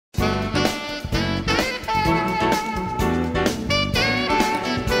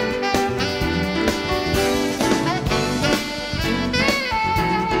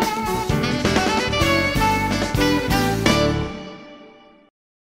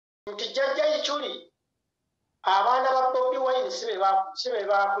nti jjajja Ichuli abaana ba Bobi Wine sibe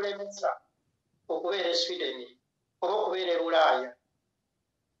bakulemesa okubeera e Sweden oba okubeera e Bulaaya.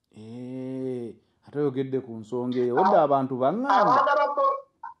 Ate oyogedde ku nsonga eyo wadde abantu baŋŋamba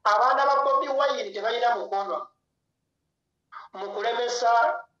abaana ba Bobi Wine tebalina mukono mu kulemesa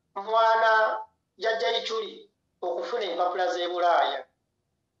mwana jjajja Ichuli okufuna empapula z'e Bulaaya.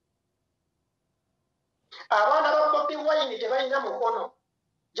 Abaana ba Bobi Wine tebalina mukono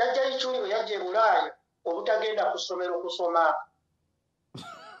jjajja Ichuli bwe yajja e Bulaaya obutagenda ku ssomero kusoma.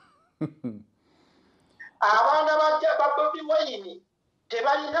 Abaana ba Bobi Wine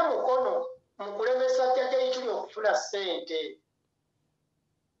tebalina mukono mu kulemesa jjajja Ichuli okufuna ssente.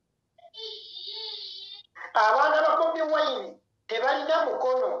 Abaana ba Bobi Wine tebalina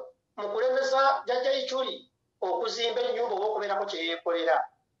mukono mu kulemesa jjajja Ichuli okuzimba ennyumba oba okubeerako kye yeekolera.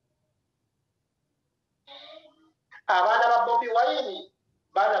 Abaana ba Bobi Wine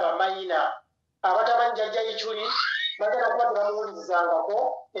baana bamayina abatamanyi jjajja Ichuli bagenda kuba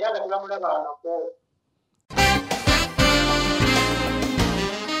tebamuwulirizangako era nga tebamulabangako.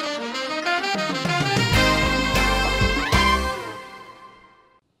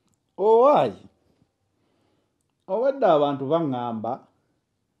 Owaayi obadde abantu baŋŋamba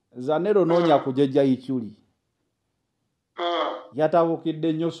Zanero noonya ku jjajja Ichuli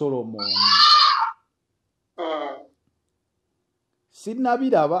yatabukidde nnyo Solomoni.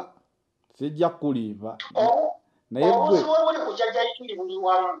 Sinnabiraba sijja kulimba naye obuzibu buli ku jjajja Ichuli buli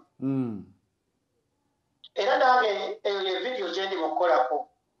wamu. Era nange eyo ye vidiyo gye ndi mukukolako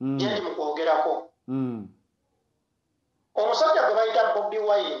gye ndi mukwogerako. Omusajja gwe bayita Bobi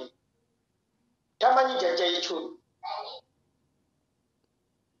Wine tamanyi jjajja Ichuli.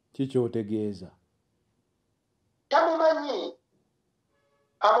 Kikyotegeeza tamumanyi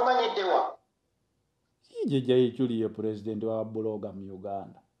amumanyidde wa? Jjajja Ichuli ye pulezidenti wa buloga mu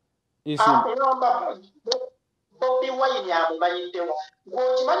Uganda. Bobi Wine amumanyidde wa?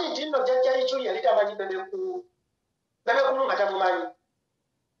 Ng'okimanyi nti nno jjajja Ichuli yali tamanyi bebekulu nga tamumanyi.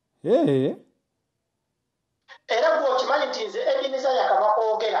 Era ng'okimanyi nti nze Eddy Mezaya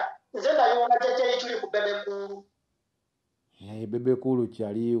kamakoogera nze nayonga jjajja Ichuli ku bebekulu. Bebekulu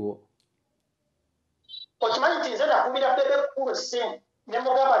kyaliwo. Okimanyi nti nze nakubira bebekulu essimu ne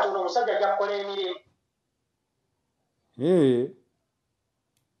mugamba nti ono omusajja ajja kukola emirimu.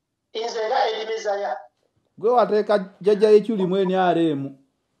 Nze nga Eddy Mezaya. Gwe wateeka jjajja Ichuli mu NRM.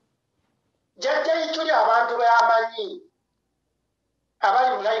 Jjajja Ichuli abantu bamanyi abali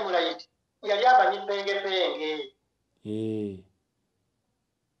mu Limelight yali amanyi pengepenge.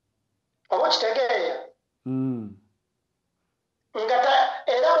 Oba kitegeera?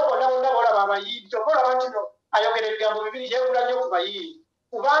 Era bonna bolaba abayimbi olaba nti no ayogera ebigambo bibiri yeegula nnyo ku bayimbi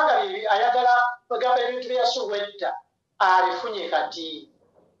kubanga ayagala bagamba ebintu bye yasuwa edda abifunye kati.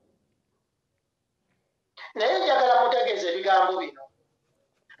 Naye njagala mutegeeza ebigambo bino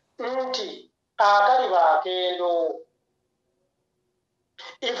nti akali baakendo.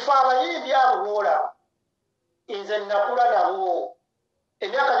 Ife abayimbi abo boolaba nze nakula nabo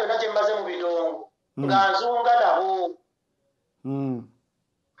emyaka gyonna gye mmaze mu bidongo nga nzunga nabo.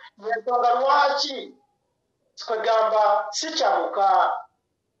 Ensonga lwaki kwegamba sikyamuka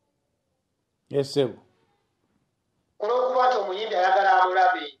olw'okuba nti omuyimbi ayagala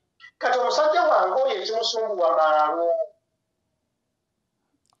amulabe. Kati omusajja wange oyo ekimusumbuwa maalo.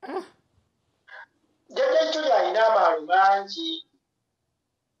 Jjajja Ichuli alina amaalo mangi.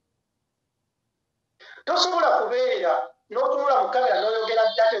 Tosobola kubeera n'otunula mu kamera n'oyogera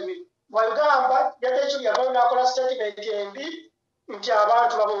ddate wagamba jjajja Ichuli yavayo n'akola statement embi nti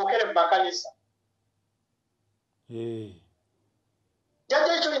abantu babookere mu makanisa.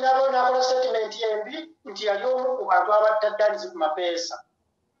 Jjajja Ichuli n'avayo n'akola statement embi nti yali omu ku bantu abatta ddanizi ku mapeesa.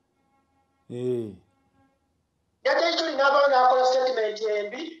 Jjajja Ichuli n'avayo n'akola statement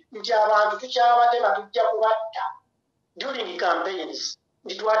embi nti abantu tukyabatema tujja kubatta during campaigns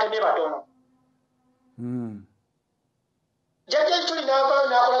nti twatemye batono. Jjajja Ichuli n'avayo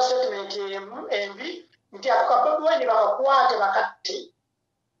n'akola statement embi nti ako Bobi Wine bakakwate bakatte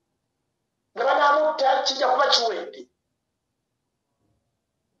nga banaamutta kijja kuba kiwedde.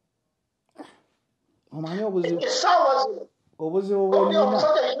 Omanyi obuzibu essaawa zino obuzibu bwenina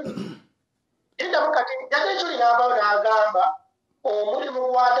endamu kati jjajja Ichuli n'avayo n'agamba omulimu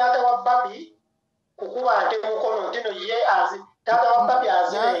gwa taata wa Bobi kukuba nte mukono nti no ye taata wa Bobi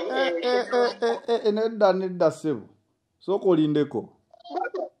azire. Nedda ssebo sooka olindeko.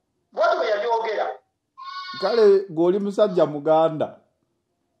 Bwati bwe yabyogera. Kale g'oli musajja Muganda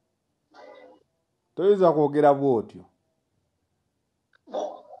toyinza kwogera bw'otyo.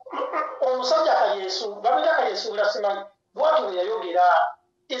 Omusajja Kayesu babita Kayesu simanyi bwati bwe yayogera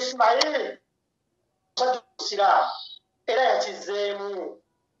Ismail Siraamu era yakizeemu.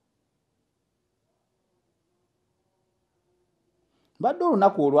 Badde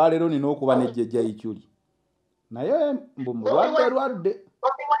olunaku olwaleero nina okuba n'ejjejja Ichuli naye mbu mulwadde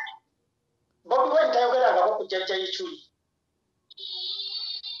Bobi Wine tayogerangako ku jjajja Ichuli.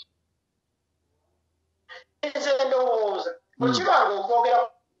 Nze ndowooza bwekibanga okwogera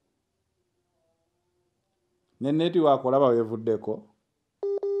neneti wakolaba weevuddeko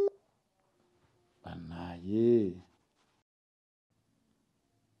banaye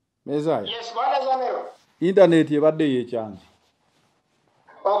Mezaya. Yes, bwana Zamero. Internet ebadde yekyanzi.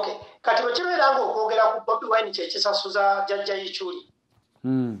 Okay. Kati bwekibeeranga okwogera ku Bobi Wine kyekisasuza jjajja Ichuli.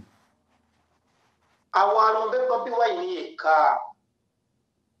 Awalumbe Bobi Wine yekka.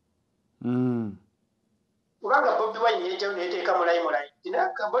 Kubanga Bobi Wine yejjayo neeteeka mulayi.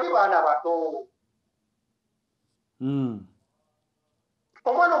 Buli baana bato.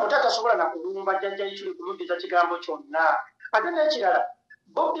 Omwana omuto atasobola na kulumba jjajja Ichuli kumuddiza kigambo kyonna. Ate n'ekirala,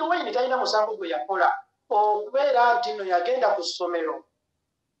 Bobi Wine talina musango gwe yakola okubeera nti nno yagenda ku ssomero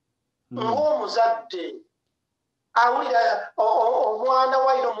ng'omuzadde awulira omwana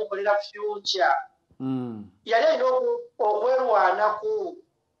wayina omukolera future. Yali alina okwerwanako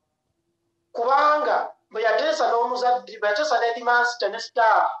kubanga bwe yateesa n'omuzadde bwe yateesa n'edimansita ne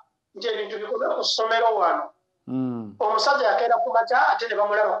staff nti ebintu bikome ku ssomero wano, omusajja yakeera ku makya ate ne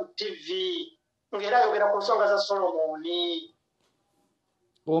bamulaba ku TV ng'era ayogera ku nsonga za Solomoni.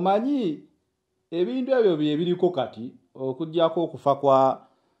 Omanyi ebintu ebyo bye biriko kati okuggyako okufa kwa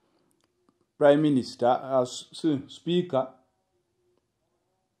Prime Minister, Speaker.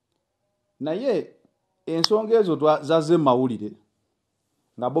 Naye ensonga ezo zazze mawulire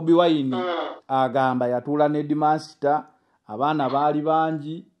nga Bobi Wine agamba yatuula ne Dimansita, abaana baali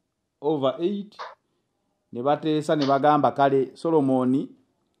bangi over 8 ne bateesa ne bagamba kale Solomoni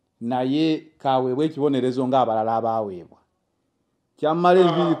naye kaweebwa ekibonerezo ng'abalala abaaweebwa. Kyammala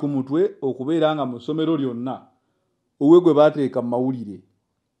enviiri ku mutwe okubeera nga mu ssomero lyonna owe gwe baateeka mu mawulire.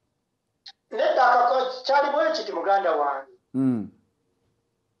 Kyali bwe kiti muganda wange.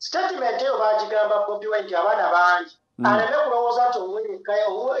 Statement eyo baagigamba Bobi Wine nti abaana bangi aleme kulowooza nti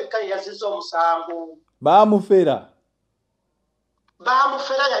owekka yazizza omusango. Baamufera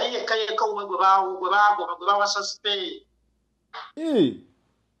yali yekka owe gwe bawasa Spain.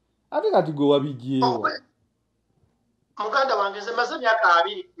 Ate kati gwe wabigyewo. Muganda wange nze maze emyaka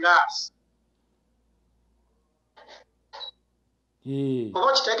 2 plus.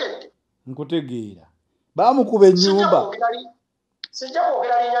 Oba kitegedde? Nkutegeera. Baamukuba ennyumba. Sijja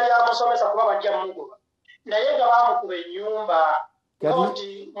kwogera linnya lya musomesa kuba bajja mugoba. Naye nga baamukuba ennyumba.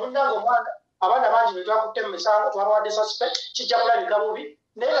 Nti munnange abaana bangi be twakutte mu misango twabawadde suspect kijja kulabika bubi.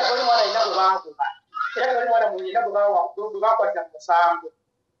 Naye nga toli mwana alina gwe baakuba. Era toli mwana mulina gwe baakwatira mu musango.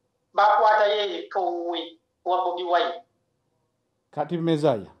 Baakwata yeyekka owuwe wa Bobi Wine. Kati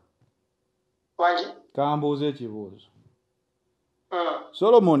Mezaya. Wangi? Kambuuza ekibuuzo.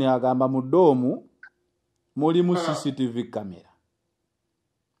 Solomoni agamba mu ddoomu mulimu CCTV kamera.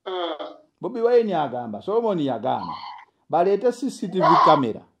 Bobi Wine agamba, Solomoni yagamba baleete CCTV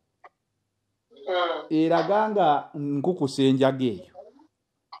kamera eraga nga nkukusa enjaga eyo.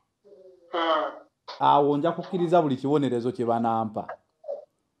 Awo nja kukkiriza buli kibonerezo kye banampa.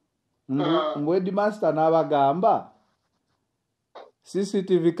 Mbwe Headmaster n'abagamba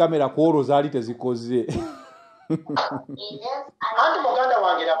CCTV kamera kwolwo zaali tezikoze. Anti muganda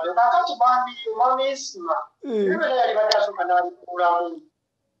wange labda kakati mwami Isma ebyo yali badde asooka n'alikuulamu.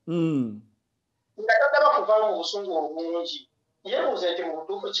 Nga taddaba kuvaamu mu busungu obungi. Yeebuuza nti mu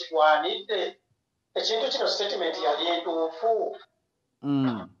butuufu kigwanidde ekintu kino statement yali entuufu.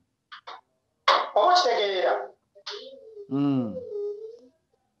 Oba kitegeera?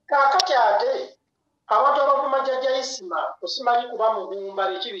 Kaakati ate abantu abavuma jjajja Isma osimanyi kuba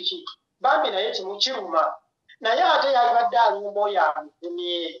mubumba biki bambi naye kimu kiruma. Naye ate yali badde alumba oyo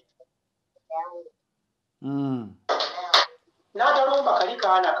amuvumye. N'atalumba kali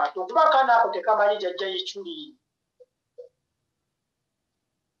kaana kato kuba kaana ako tekamanyi jjajja Ichuli.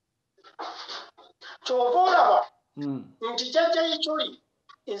 Kyova olaba nti jjajja Ichuli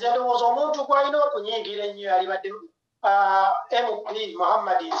nze ndowooza omuntu gw'alina okunyingira ennyo yali badde MP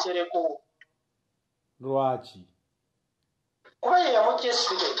Muhammad Nsereko. Lwaki? Kuba ye yamugya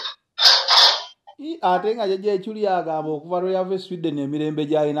Sweden. Ate nga jjajja Ichuli agamba okuva lwe yava Sweden emirembe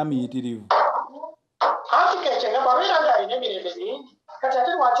gy'alina miyitirivu. Anti kekyenga babeera nga alina emirembe mingi kati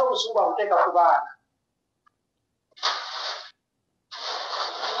ate lwaki obusungu abuteeka ku baana?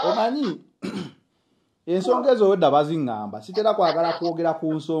 Omanyi ensonga ezo wedda baziŋŋamba sitera kwagala kwogera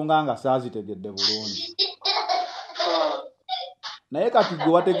ku nsonga nga saazitegedde bulungi. naye kati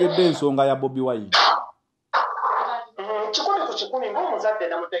gwe wategedde ensonga ya Bobi Wine. Kikumi ku kikumi ng'omuzadde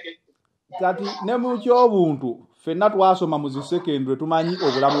namutegedde. Kati ne mu ky'obuntu ffenna twasoma mu zi secondary tumanyi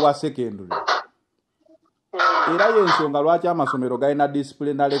obulamu bwa secondary. Era y'ensonga lwaki amasomero galina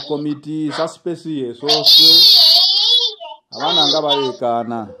disciplinary committee, suspesi yeesoose, abaana nga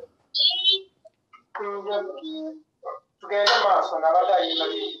baleekaana. Tugende maaso n'abagayina.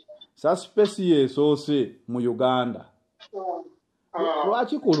 Suspesi yeesoose mu Uganda.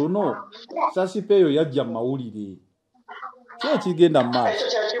 Lwaki ku luno sasipe eyo yajja mu mawulire? Ki ekigenda mu maaso?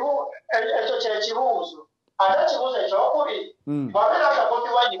 Ekyo kyekibuuzo. Ate ekibuuzo ekyokubiri, wabeera nga Bobi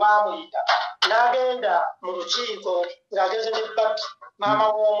Wine baamuyita n'agenda mu lukiiko ng'ageze ne Babi maama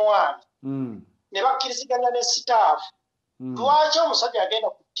w'omwana ne bakkiriziganya ne sitaafu. Lwaki omusajja agenda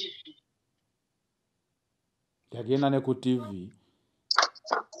ku TV? Yagenda ne ku TV.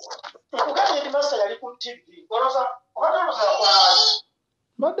 Nkugambye Eddy Master yali ku TV. Olowooza obadde omusala kwaki?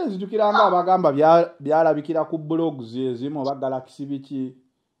 Mbadde nzitukiranga abagamba byalabikira ku blogs ezimu oba Galaxy biki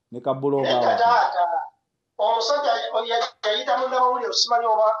ne ka blog awo. Omusajja yayita mu ndabawulire osimanyi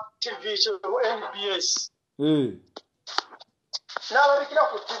oba TV NBS. N'alabikira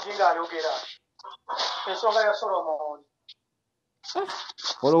ku TV ng'ayogera ensonga ya Solomon.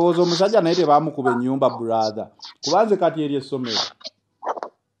 Olowooza omusajja naye tebaamukuba ennyumba brother, kubanze kati eri essomero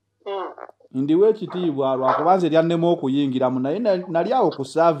ndiwe ekitiibwa lwakubanze lyannemu okuyingiramu, naye nali awo ku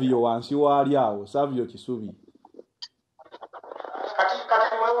Savio wansi waali awo Savio Kisubi.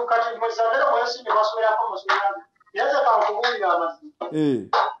 Kati mwezabera mwesimbi basomerako musomeramu yaze kankubuulira amazima.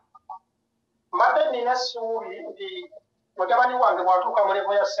 Mbadde nina essuubi nti mutabani wange bw'atuuka mu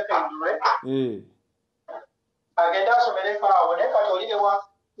level ya secondary agenda asomereko awo naye kati olirewa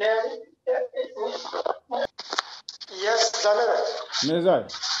yes Zanera Mezaya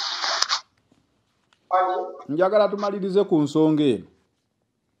njagala tumalirize ku nsonga eno.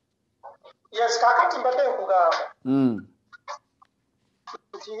 Yes, kakati mbadde nkugamba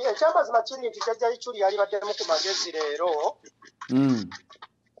nti ekyamazima kiri nti jjajja Ichuli yalibaddemu ku magezi leero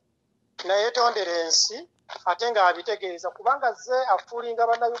naye tondera ensi ate ng'abitegeeza kubanga ze afuulinga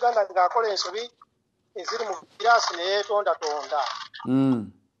bannayuganda ng'akola ensobi eziri mu biraasi ne yeetondatonda.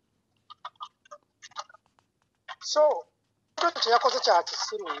 So kye yakoze kya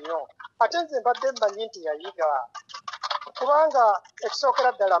kisiru nnyo ate nze mbadde mmanyi nti yayiga kubanga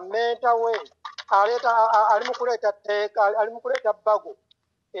ekisookera ddala menta we ali mu kuleeta tteeka ali mu kuleeta bbago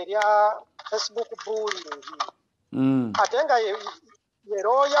erya Facebook bullying ate nga ye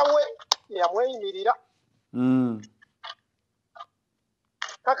looya we yamweyimirira.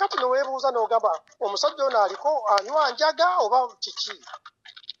 Kakati neweebuuza n'ogamba omusajja ono aliko anywa njaga oba kiki?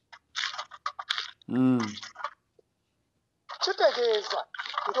 Kitegeeza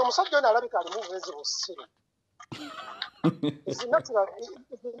nti omusajja ono alabika alimu buwezi bussiru.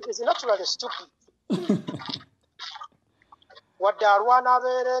 Is naturally stupid. Wadde alwana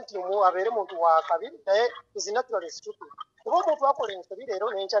abeere muntu wa kabiri naye is naturally stupid. Kuba omuntu akola ensobi leero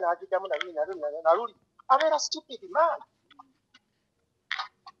n'enkya n'agiddamu naluli abeera stupid man.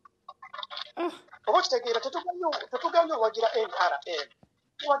 Oba kitegeera tetuganye owagira NRM.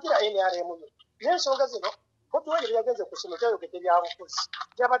 Owagira NRM yo n'ensonga zino Bobi Wine bye yagenze ku ssomero kyayogedde byabufuzi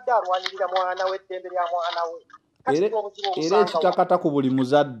gyabadde alwanirira mwana we eddembe lya mwana we. Era ekikakata ku buli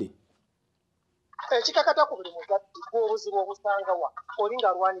muzadde. Ekikakata ku buli muzadde obuzibu obusanga wa oli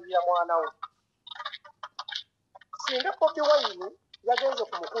ng'alwanirira mwana we. Singa Bobi Wine yagenze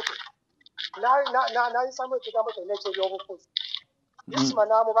ku mukutu n'ayisamu ekigambo kyonna eky'ebyobufuzi Isma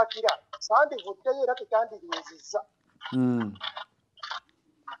n'amubakira sandivuddeyo era tekandirinzizza.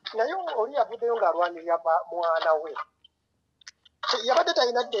 Naye oli yavuddeyo ng'alwanirira mwana we. Yabadde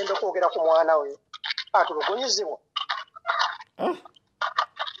talina ddembe kwogera ku mwana we atulugunyizibwa.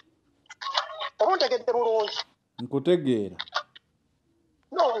 Oba ntegedde bulungi? Nkutegeera.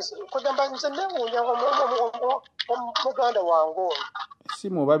 No, kugamba nze newuunya muganda wange oyo. Si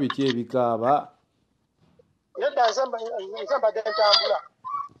muba biki ebikaaba? Nedda nze mbadde ntambula.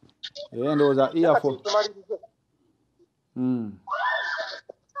 Ndowooza earphone. Tumalirize.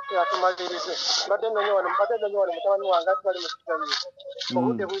 Mbadde nnonye wano mutabani wange ati bali mu kizanyizo.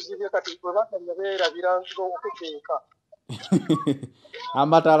 Obudde buzibye kati bwe baganya beerabira ng'okuteeka.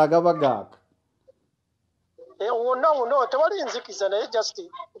 Amataala gaba gaaka. No, tewali nzikiza naye just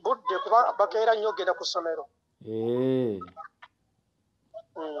budde kuba bakeera nnyo ogenda ku ssomero.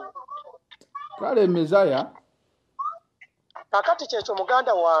 Kale Mezaya. Kakati kyekyo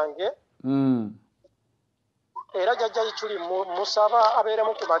muganda wange. Era jjajja Ichuli musaba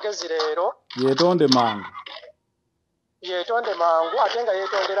abeeremu ku magezi leero. Yeetonde mangu. yetonde mangu ate nga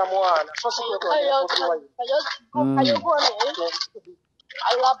yetondera mwana so si kwetondera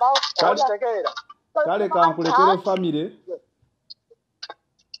kale kankulekere famire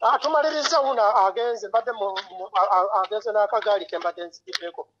tumaliriza una agenze mbadde agenze n'akagaali ke mbadde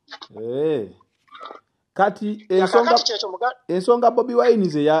nzigibeko kati ensonga Bobi Wine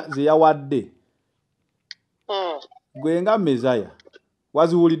ze yawadde gwe nga Mezaya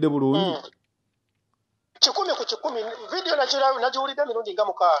waziwulidde bulungi 10 video nagiwulidde mirundi nga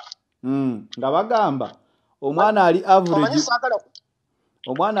 6 nga bagamba omwana ali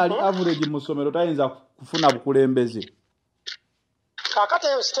average mu ssomero tayinza kufuna bukulembeze kakati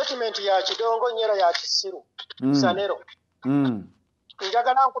eyo statement ya kidongo nyera ya kisiru sanero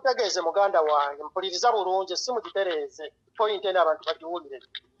njagala nkutegeeze muganda wange mpuliriza bulungi si mugitereeze point eno abantu bagiwulire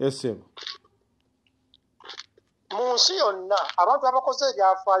mu nsi yonna abantu abakoze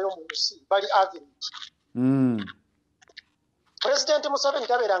ebyafaayo mu nsi bali average President Museveni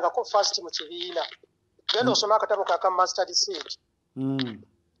tabeerangako first mu kibiina genda osoma akatabo ka mustard seed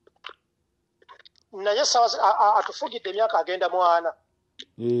naye atufugidde emyaka agenda mwana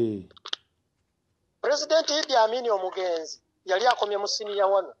President Eddy Amin omugenzi yali akomye mu siniya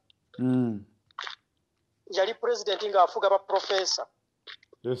wano yali president ng'afuga ba professor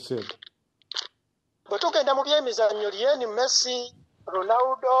bwe tugenda mu byemizannyo Lionel Messi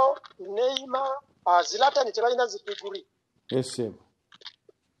Ronaldo Neymar Zlatan tebalina zidiguri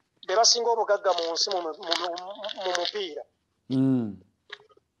be basinga obugagga mu nsi mu mupiira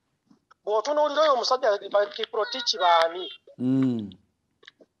bw'otunuulira oyo omusajja Kiprotich baani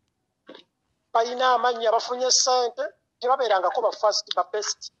balina amannya bafunye ssente tebabeerangako ba first ba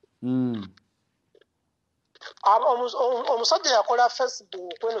best omusajja yakola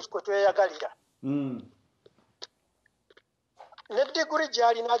Facebook kweno kwe tweyagalira ne degree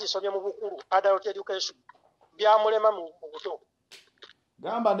gy'alina agisomye mu bukulu adult education byamulema mu buto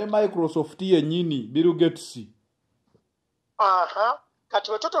gamba ne Microsoft yennyini Bill Gates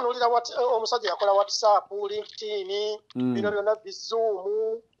kati bwe tutunuulira omusajja yakola WhatsApp LinkedIn bino byonna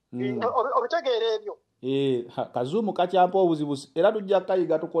Zoom obitegeera ebyo kazuumu kakyampa obuzibu era tujja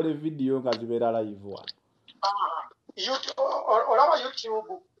kayiga tukole video nga zibeera live wano olaba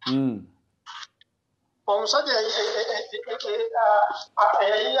YouTube omusajja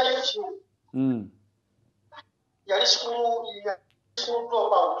yayiya YouTube yali school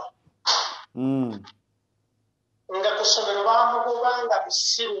dropout nga ku ssomero bamugoba nga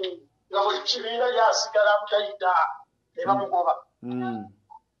musiru nga buli kibiina yasigala mutayita ne bamugoba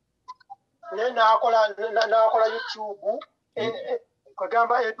naye n'akola YouTube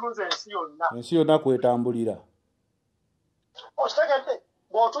kwegamba etunze ensi yonna kwetambulira okitegedde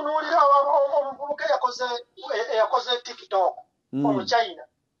bw'otunuulira omuvubuka eyakoze TikTok omuchina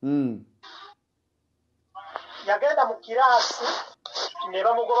yagenda mu kiraasi ne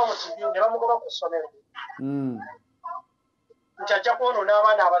bamugoba mu kibiina ne bamugoba ku ssomero nti ajja kwonoona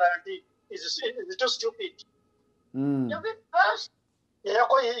abaana abalala nti is too stupid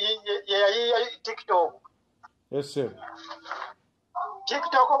yeyayiya TikTok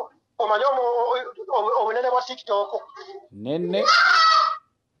TikTok omanyi obunene bwa TikTok nene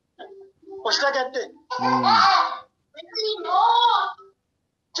okitegedde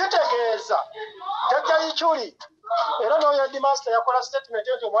kitegeeza jajja Ichuli era n'oyo Headmaster yakola statement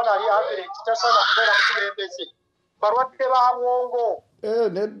nti omwana ali average tasaana kubeera mukulembeze balwadde ba bwongo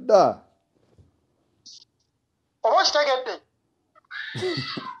nedda oba okitegedde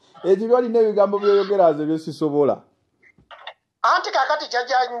ekyo byolina ebigambo byoyogera nze byesisobola anti kakati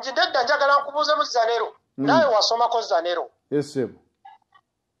jajja ndedda njagala nkubuuzemu Zanero nawe wasomako Zanero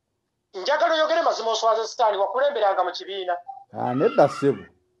njagala oyogere mazima oswaze sitaani wakulemberanga mu kibiina nedda ssebo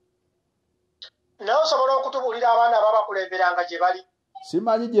naye osobola okutubuulira abaana ababakulemberanga gye bali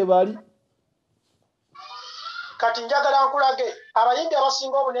simanyi gye bali kati njagala nkulage abayimbi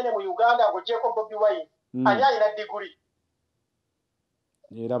abasinga obunene mu Uganda ng'oggyeko Bobi Wine ani alina diguri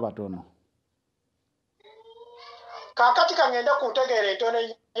era batono kakati kangenda ku ntegeera entono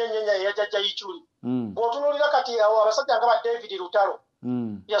yennyenya eyajjajja Ichuli bw'otunuulira kati awo abasajja nga ba David Lutalo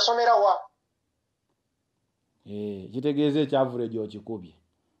yasomera wa kitegeeza ekyavule gy'okikubye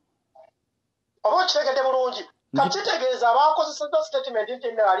oba okitegedde bulungi kati kitegeeza abakozesezza statement nti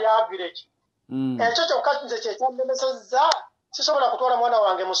ali average ekyo kyokka nze kyekyandemesezza sisobola kutwala mwana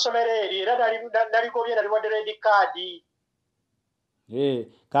wange mu ssomero eri era naligobye naliwadde red card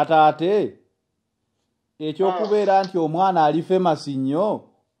kati ate ekyokubeera nti omwana ali famous nnyo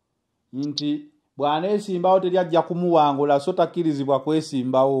nti bw'aneesimbawo teri ajja kumuwangula so takkirizibwa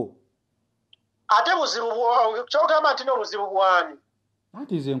kwesimbawo ate buzibu kyogamba nti n'obuzibu bwani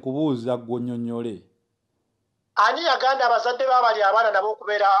anti ze nkubuuza ggwe onnyonnyole ani yaganda abazadde babali abaana nabo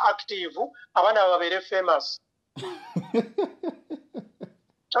okubeera active abaana babeere famous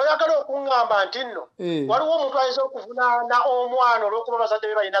toyagala okuŋŋamba nti nno waliwo omuntu ayinza okuvunaana omwana olw'okuba abazadde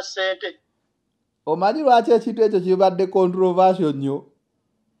be balina ssente. Omanyi lwaki ekintu ekyo kibadde controversial nnyo?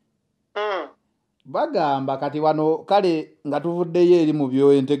 Bagamba kati wano kale nga tuvuddeyo eri mu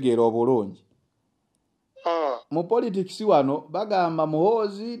byoentegeera obulungi. Mu politics wano bagamba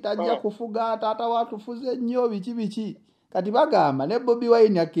muhoozi tajja kufuga taata watufuze nnyo biki kati bagamba ne Bobi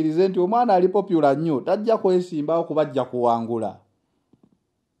Wine akkirize nti omwana ali popular nnyo tajja kwesimbawo kubajja kuwangula.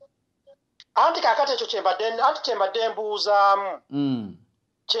 Anti kakati ekyo kyembadde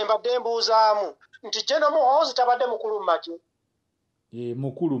mbuuzaamu nti General Muhoozi tabadde mukulu mu magye.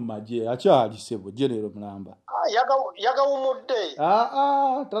 Mukulu mu magye akyali sebo General Mulamba. Yagawumudde.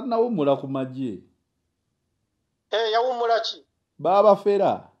 Tannawumula ku magye. Yawumula ki? Baba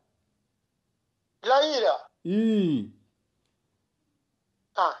Fera. Laira.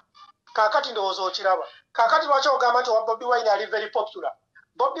 Kakati ndowooza okiraba. Kakati lwaki ogamba nti wa Bobi Wine ali very popular?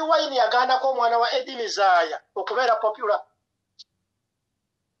 Bobi Wine yagaanako omwana wa Eddy Mezaya okubeera popular.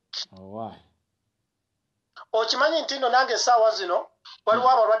 Okimanyi nti nno nange essaawa zino waliwo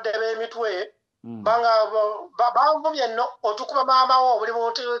abalwadde b'emitwe banvumye nno otukuba maama wo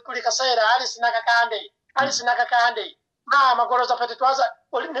buli kaseera Alice Nakakande amagoloza ffe tetwaza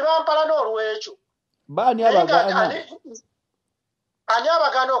ne bampala n'olwekyo. Ani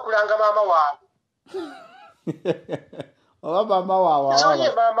abagaana okulanga maama waabwe? Oba maama waabwe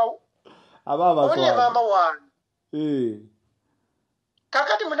oli maama wange.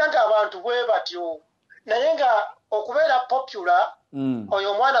 Kakati munange abantu bwe batyo naye nga okubeera popular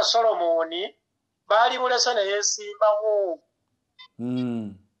oyo omwana Solomoni baali mulese ne yeesimbawo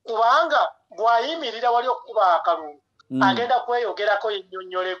kubanga bw'ayimirira wali okukuba akalulu agenda kweyogerako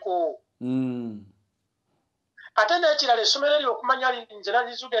yennyonnyoleko. Ate n'ekirala essomero eryo okumanya nze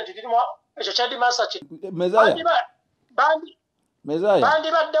nali student lirimu ekyo kya dimasa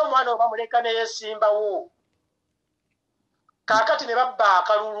bandibadde omwana oba muleka ne yeesimbawo. Kaakati ne babba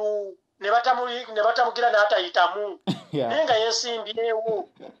akalulu ne batamugira n'atayitamu naye nga yeesimbyewo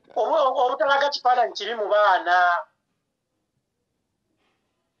obutalaga kifaananyi kibi mu baana.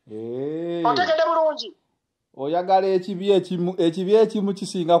 Otegedde bulungi? Oyagala ekibi ekimu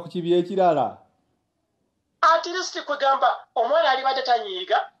kisinga ku kibi ekirala. At least kwegamba omwana alibadde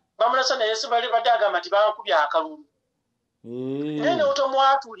tanyiiga bamulesa naye badde agamba nti bankubye akalulu naye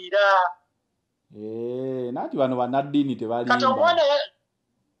n'otomwatulira. Nanti bano bannaddiini tebalimba.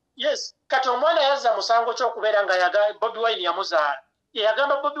 Kati omwana yazza musango ky'okubeera nga Bobi Wine yamuzaala.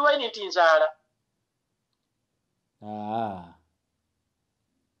 Yagamba Bobi Wine nti nzaala.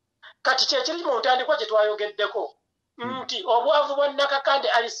 Kati kyekiri mu ntandikwa kye twayogeddeko nti obwavu bwa Nakakande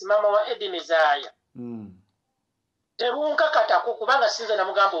Alice maama wa Eddy Mezaya tebunkakatako kubanga sinze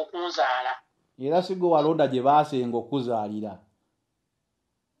namugamba okunzaala. Era sigo walonda gye baasenga okuzaalira.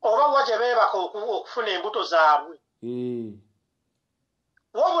 Oba wa gye beebaka okufuna embuto zaabwe.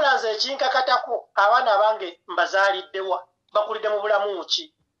 Wabula nze ekinkakatako abaana bange mbazaaliddewa bakulidde mu bulamu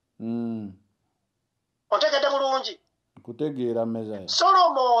ki? Ontegedde bulungi? Kutegeera Mezaya.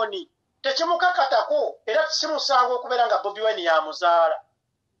 Solomoni tekimukakatako era simusango okubeera nga Bobi Wine yamuzaala.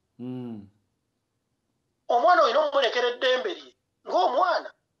 Omwana olina omulekera eddembe lye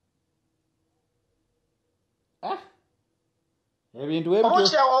ng'omwana. Ebintu oba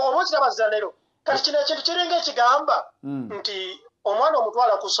okiraba Zanero kati kino ekintu kiringa ekigamba nti omwana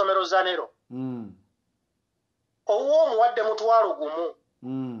omutwala ku ssomero Zanero owuwa omuwadde mutwalo gumu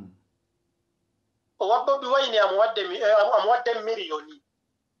owa Bobi Wine amuwadde miliyoni.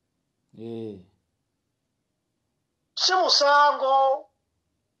 Si musango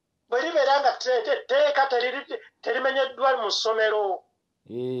bwe libeera nga tteeka terimenyeddwa mu ssomero.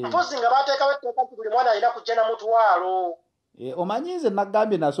 Mpozi nga baateekawo etteeka nti buli mwana alina kujja na mutwalo. Omanyi nze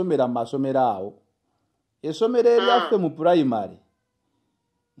nagambye nasomera mu masomero awo essomero eryaffe mu primary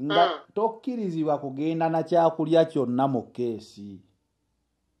nga tokkirizibwa kugenda na kyakulya kyonna mu keesi.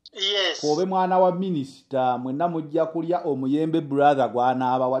 Kobe mwana wa minisita mwenna mujja kulya omuyembe brother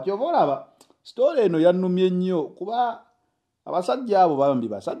gwanaabawa. Kyova olaba story eno yannumye nnyo kuba abasajja abo bambi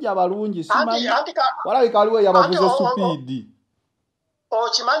basajja abalungi simanyi walabika waliwo eyabavuze supiidi.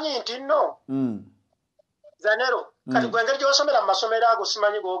 Okimanyi nti nno Zanero kati gwe engeri gy'osomera mu masomero ago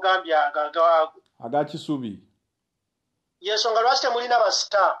simanyi g'ogambye agakisubi. Yensonga lwaki temulina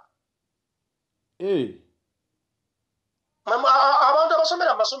basita. Abantu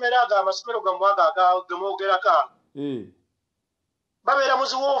abasomera mu masomero ago amasomero gamwaga gemwogerako babeera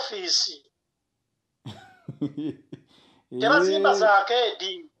muzi woofiisi tebazimba za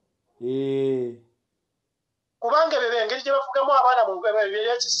keedi. kubanga bebe engeri gye bafugamu abaana mu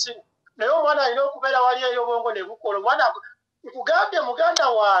by'ekisimu naye omwana alina okubeera wali eyo obwongo ne bukola omwana nkugambye muganda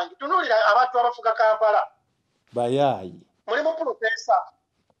wange tunuulira abantu abafuga Kampala bayaayi mulimu pulofeesa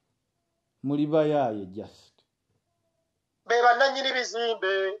muli bayaaye just be bannannyini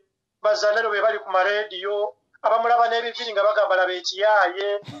bizimbe bazanero be bali ku mareediyo abamulaba n'ebiviri nga bagamba laba ekiyaaye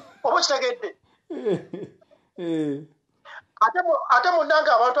oba kitegedde ate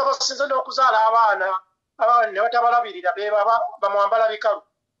munnanga abantu abasinze n'okuzaala abaana ne batabalabirira be bamwambala bikalu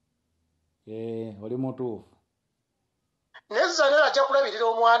oli mutuufu naye zanero ajja kulabirira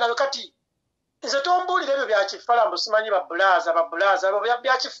omwana we kati nze tombuulira ebyo byakifala mbu simanyi babulaaza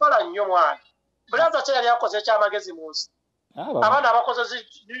byakifala nnyo mwana bulaaza kye yali akoze ekyamagezi mu nsi abaana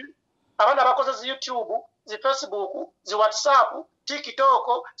abakoze zi YouTube zi Facebook zi WhatsApp TikTok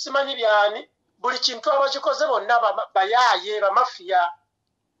simanyi byani buli kintu abakikoze bonna bayaaye bamafiya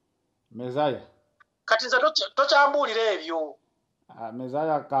Mezaya kati nze tokyambuulira ebyo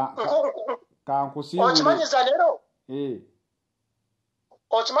Mezaya kankusiibule okimanyiza lero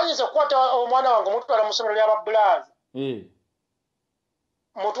okimanyiza okukwata omwana wange omutwala mu ssomero ly'ababulaaza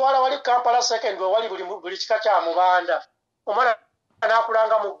mutwala wali Kampala secondary wali buli kika kya mubanda omwana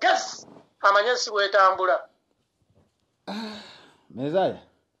anakulanga mugezi amanye ensi bwetambula Mezaya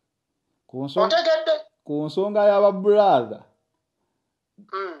ku nsonga y'ababulaaza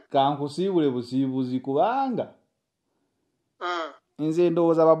kankusiibule busiibuzi kubanga nze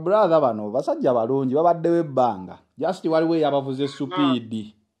ndowooza ababulaaza bano basajja balungi babaddewo ebbanga just waliwo eyabavuze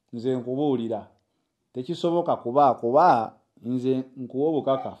supiidi nze nkubuulira tekisoboka kuba nze nkuwa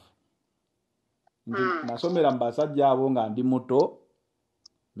obukakafu nti nasomera mu basajja abo nga ndi muto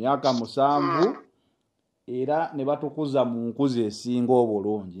myaka 7 era ne batukuza mu nkuzi esinga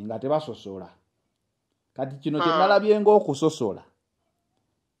obulungi nga tebasosola kati kino kye nalabye ng'okusosola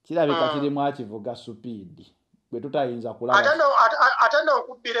kirabika kirimu akivuga supiidi bwe tutayinza kulaba ate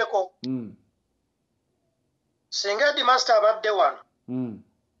n'okubbireko singa Eddy master abadde wano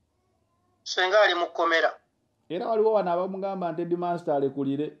singa ali mu kkomera era waliwo wano abamugamba nti Eddy master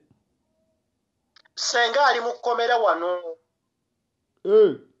alekulire senga ali mu kkomera wano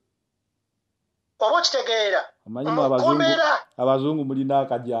oba okitegeera abazungu mulina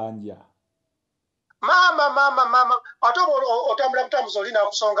akajanja maama ate otambula butambuzi olina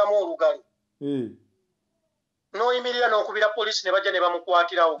akusongamu olugalo n'oyimirira n'okubira poliisi ne bajja ne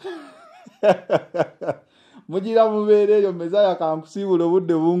bamukwatirawo mugira mubeere eyo Mezaya kankusiibula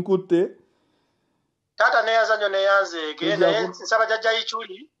obudde bunkutte taata neyanza nnyo neyanzeege naye nsaba jjajja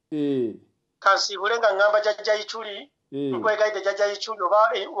Ichuli kansiibule nga ngamba jjajja Ichuli nkwegayidde jjajja Ichuli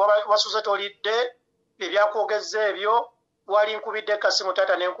oba wasuze tolidde ebyakwogeza ebyo wali nkubidde kasimu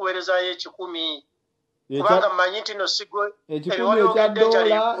taata nenkuweerezaayo 10 kubanga mmanyi nti no sigwe $10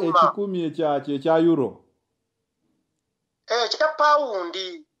 ekya euro ekya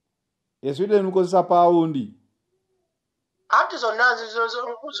pawundi Sweden mukozesa pawundi anti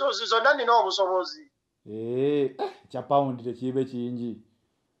zonna nina obusobozi kya pawundi tekiibe kingi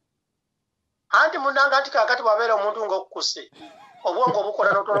anti munanga anti kakati wabeera omuntu ng'okkuse obwongo obukola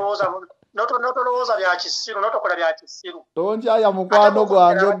n'otolowooza bya kisiru n'otokola bya kisiru tonjaya mukwano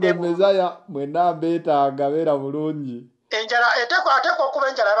gwange gwe Mezaya mwenna mbeetaaga beera bulungi enjala ateekwa okuba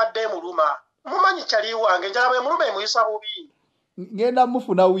enjala yabadde emuluma mumanyi kyali wange enjala bwemuluma emuyisa bubi ngenda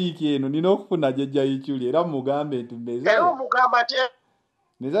mufuna wiiki eno nina okufuna jjajja Ichuli era mugambe nti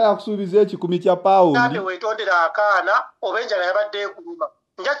Mezaya kusuubiza 10 kya pawundi wetondera akaana oba enjala yabadde ekuluma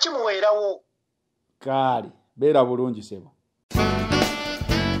nja kimuweerawo kaali beera bulungi sebo